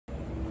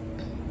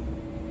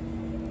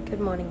Good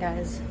morning,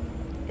 guys.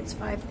 It's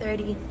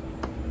 5:30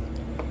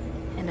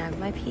 and I have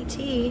my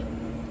PT.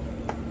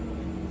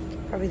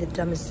 Probably the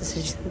dumbest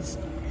decisions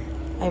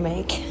I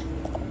make,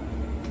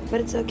 but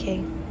it's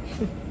okay.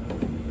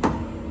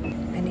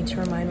 I need to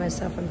remind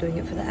myself I'm doing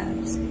it for the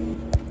abs.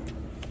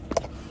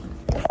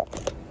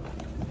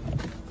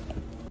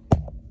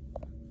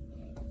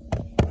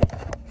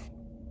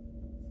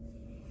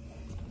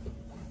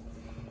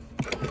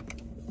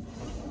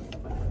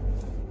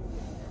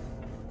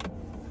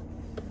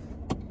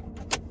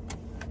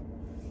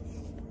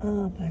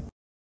 Oh, back.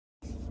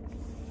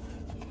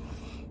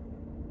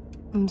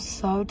 I'm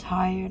so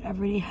tired. I've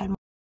already had my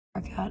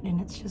workout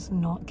and it's just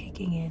not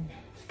kicking in.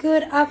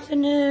 Good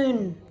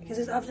afternoon. Is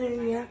this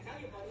afternoon yet?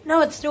 No,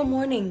 it's still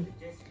morning.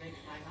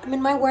 I'm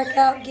in my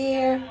workout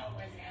gear.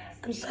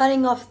 I'm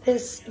starting off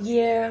this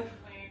year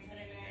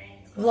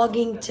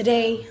vlogging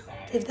today,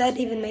 if that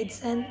even made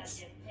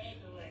sense.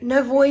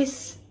 No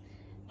voice,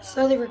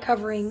 slowly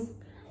recovering.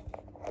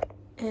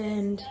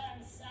 And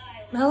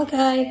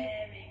Malachi.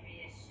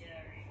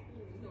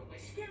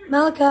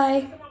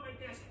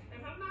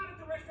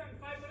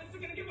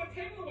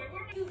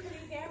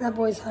 That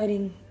boy's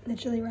hiding,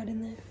 literally right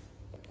in there.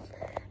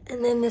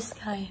 And then this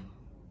guy.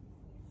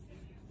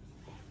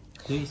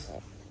 Please.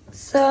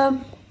 So,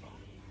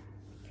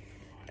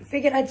 I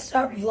figured I'd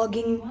start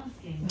vlogging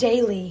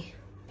daily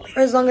for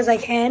as long as I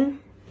can.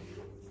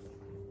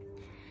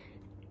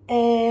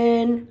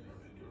 And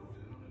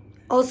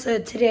also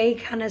today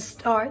kind of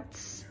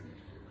starts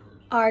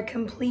our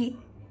complete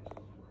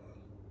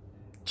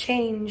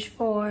change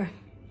for,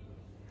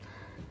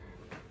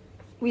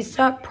 we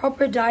start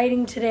proper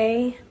dieting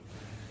today,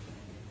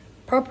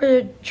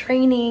 proper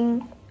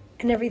training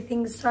and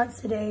everything starts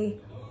today,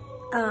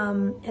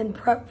 and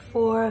prep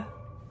for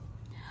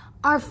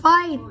our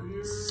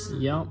fights.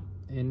 Yep,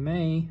 in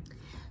May.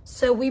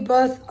 So we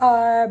both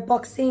are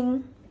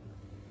boxing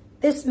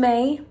this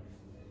May,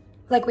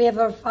 like we have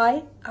our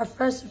fight, our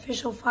first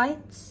official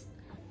fights.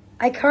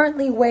 I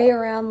currently weigh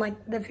around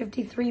like the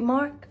 53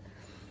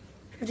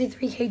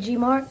 kg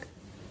mark,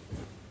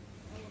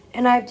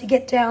 and I have to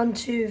get down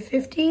to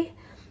 50,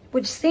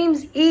 which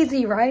seems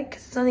easy, right?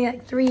 Because it's only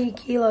like 3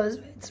 kilos.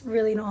 It's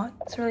really not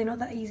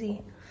that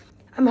easy.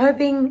 I'm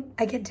hoping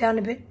I get down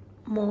a bit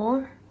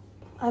more.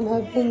 I'm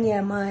hoping,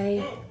 yeah,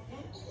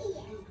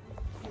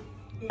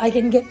 I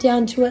can get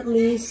down to at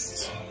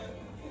least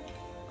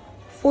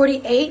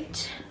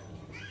 48.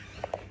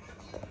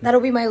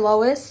 That'll be my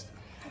lowest,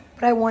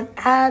 but I want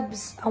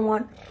abs, I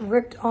want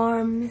ripped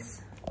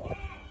arms.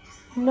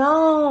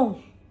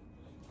 No.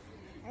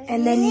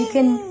 And then you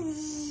can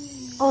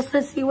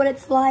also see what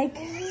it's like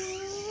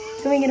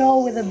doing it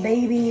all with a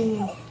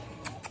baby.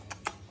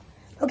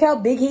 Look how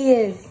big he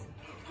is.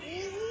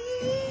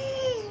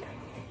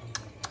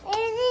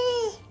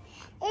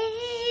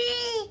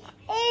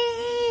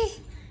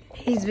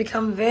 He's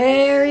become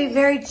very,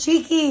 very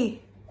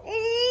cheeky.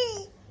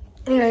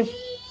 Anyway.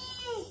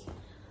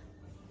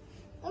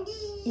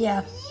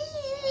 Yeah.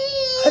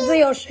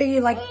 Hopefully I'll show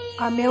you like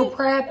our meal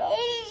prep.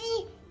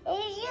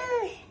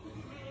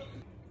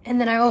 And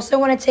then I also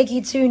want to take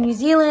you to New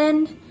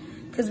Zealand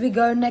because we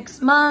go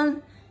next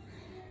month.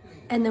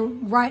 And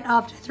then right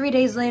after, 3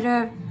 days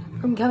later,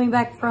 from coming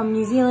back from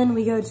New Zealand,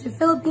 we go to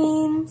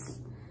Philippines.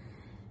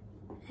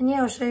 And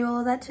yeah, I'll show you all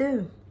of that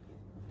too.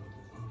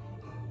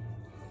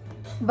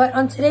 But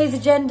on today's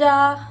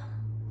agenda,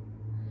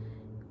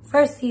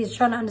 first he's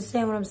trying to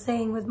understand what I'm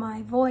saying with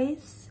my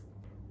voice.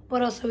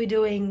 What else are we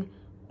doing?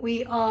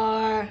 We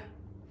are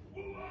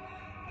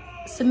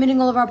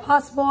submitting all of our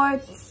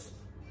passports.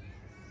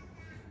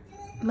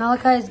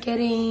 Malachi is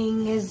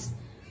getting his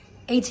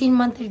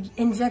 18-month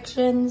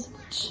injections,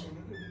 which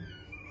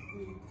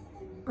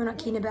we're not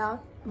keen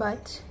about,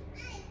 but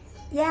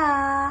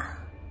yeah.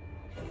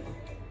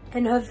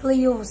 And hopefully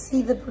you'll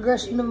see the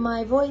progression of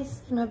my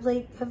voice and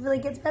hopefully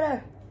it gets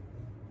better.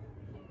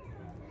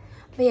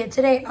 But yeah,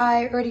 today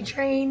I already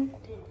trained.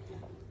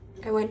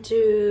 I went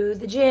to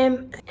the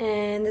gym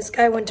and this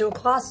guy went to a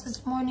class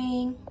this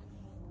morning.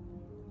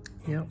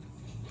 Yep,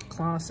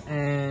 class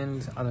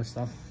and other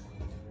stuff.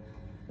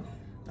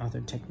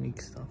 Other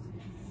technique stuff.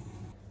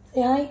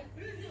 Say hi.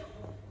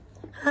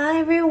 Hi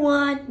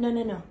everyone.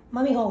 No.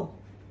 Mommy home.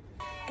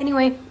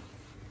 Anyway,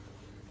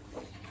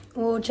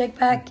 we'll check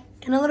back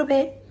in a little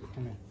bit.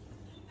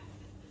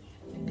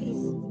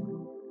 Peace.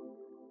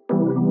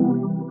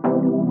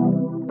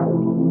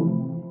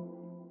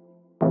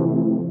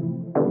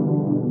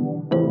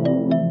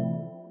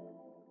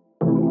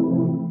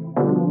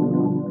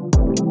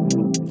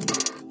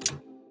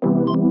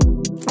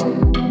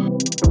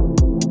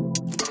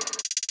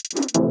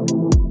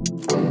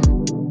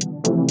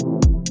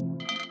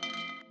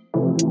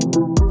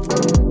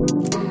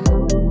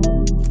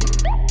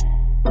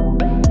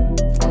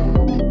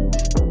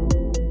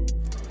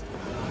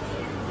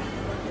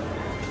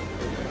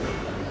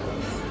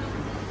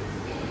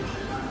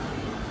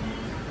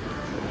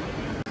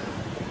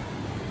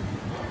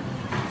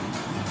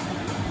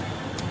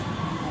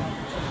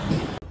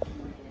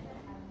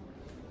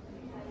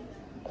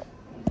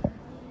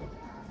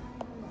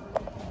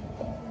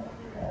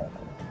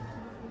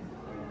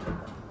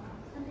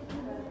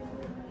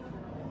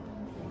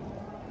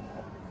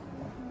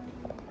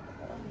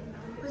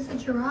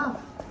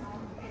 giraffe.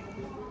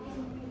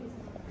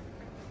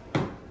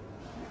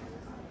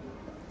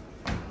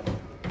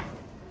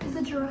 It's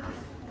a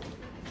giraffe.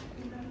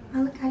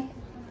 Malachi.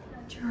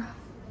 Giraffe.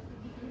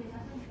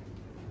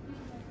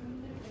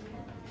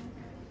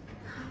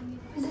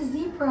 It's a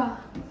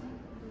zebra.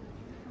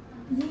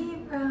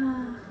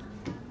 Zebra.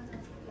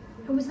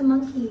 It was a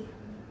monkey.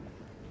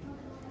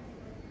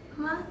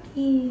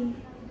 Monkey.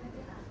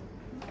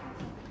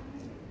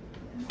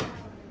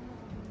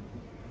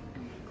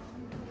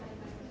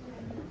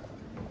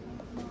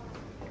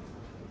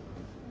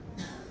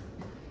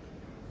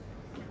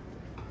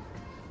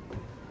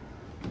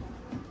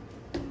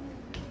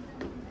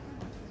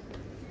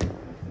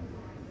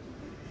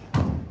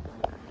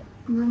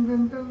 Vroom,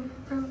 vroom, vroom,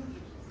 vroom.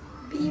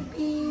 Beep,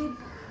 beep.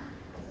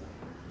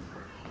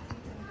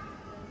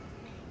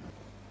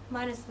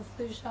 Mine is the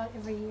flu shot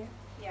every year.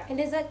 Yeah. And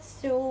is that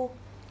still,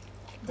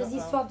 does he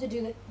still have to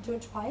do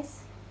it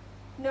twice?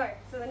 No,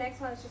 so the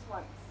next one is just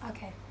once.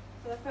 Okay.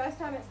 So the first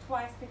time it's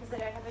twice because they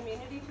don't have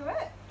immunity to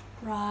it.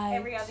 Right.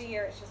 Every other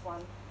year it's just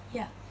one.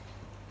 Yeah.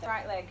 The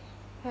right leg.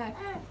 Right.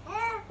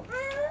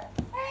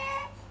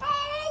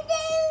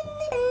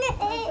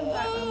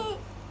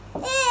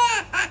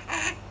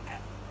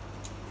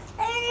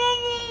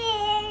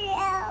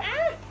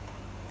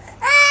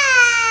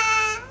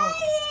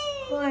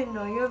 I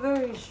know, you're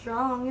very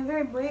strong. You're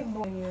very brave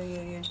boy.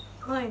 Yeah.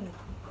 I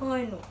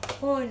know.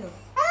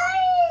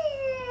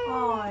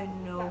 I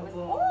know. That was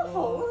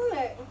awful, wasn't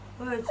it?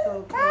 It's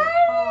okay.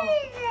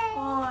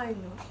 Oh, I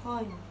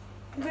know.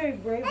 You're very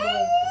brave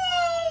boy.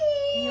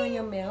 You want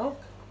your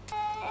milk?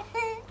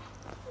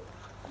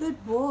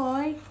 Good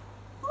boy.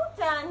 All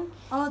done.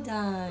 All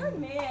done. Good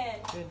man.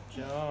 Good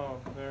job.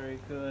 Very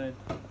good.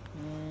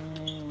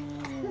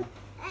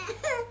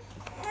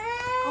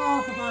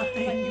 Oh,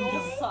 But you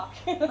all suck.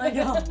 I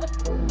know.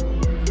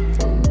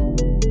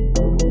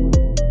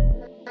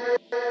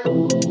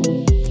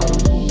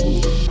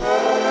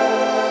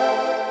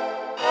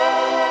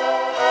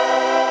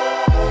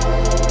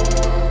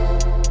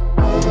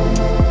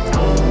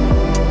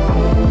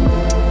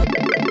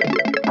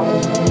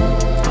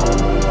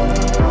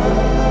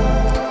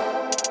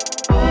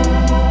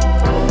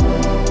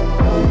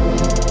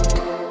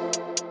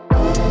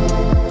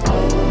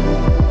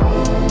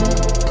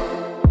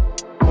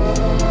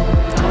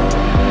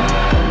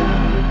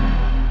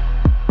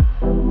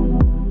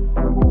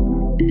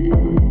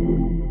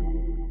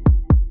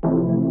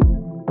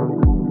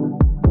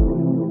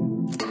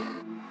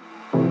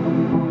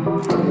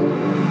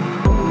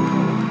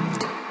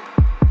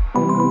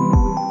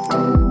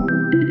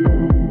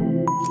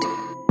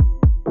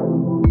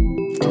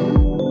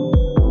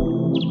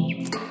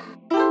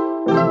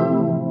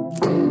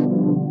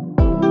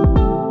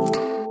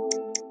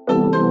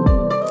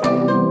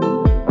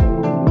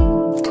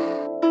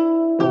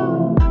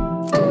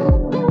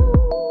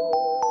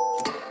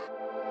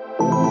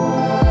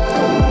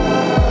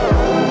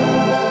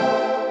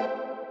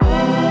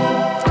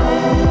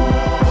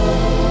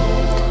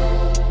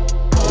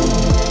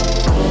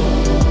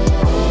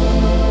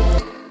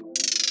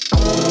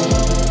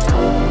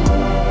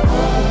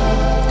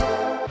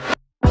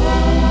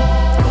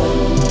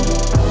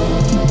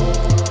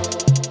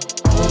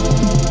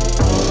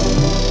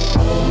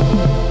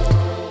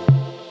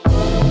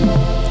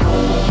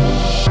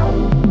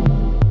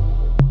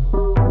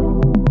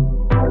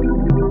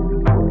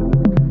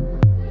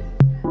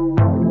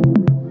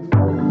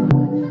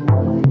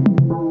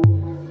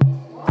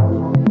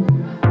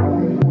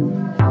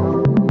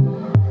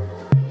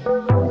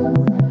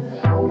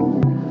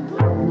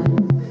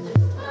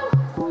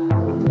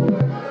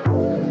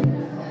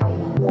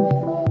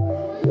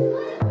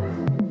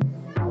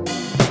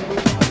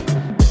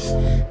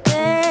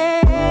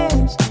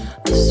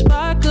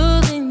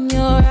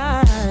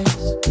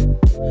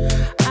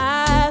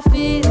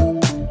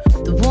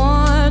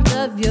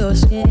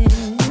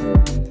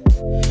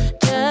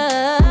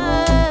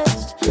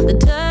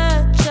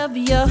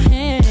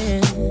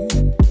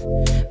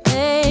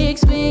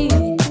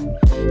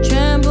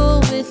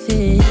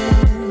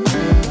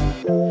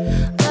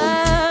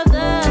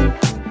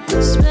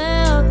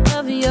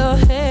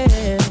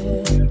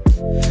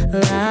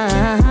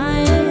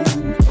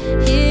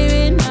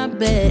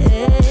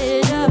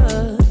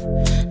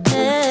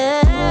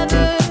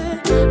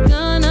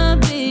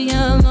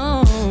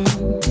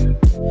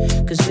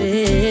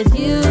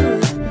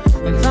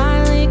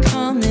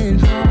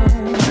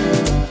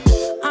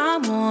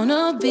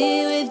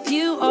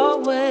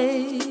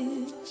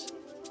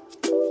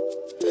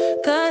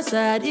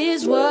 That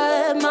is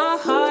what my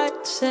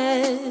heart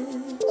says.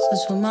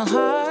 That's what my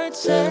heart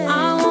says.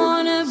 I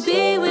wanna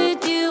be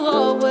with you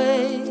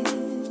always.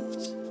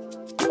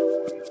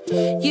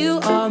 You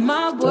are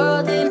my world.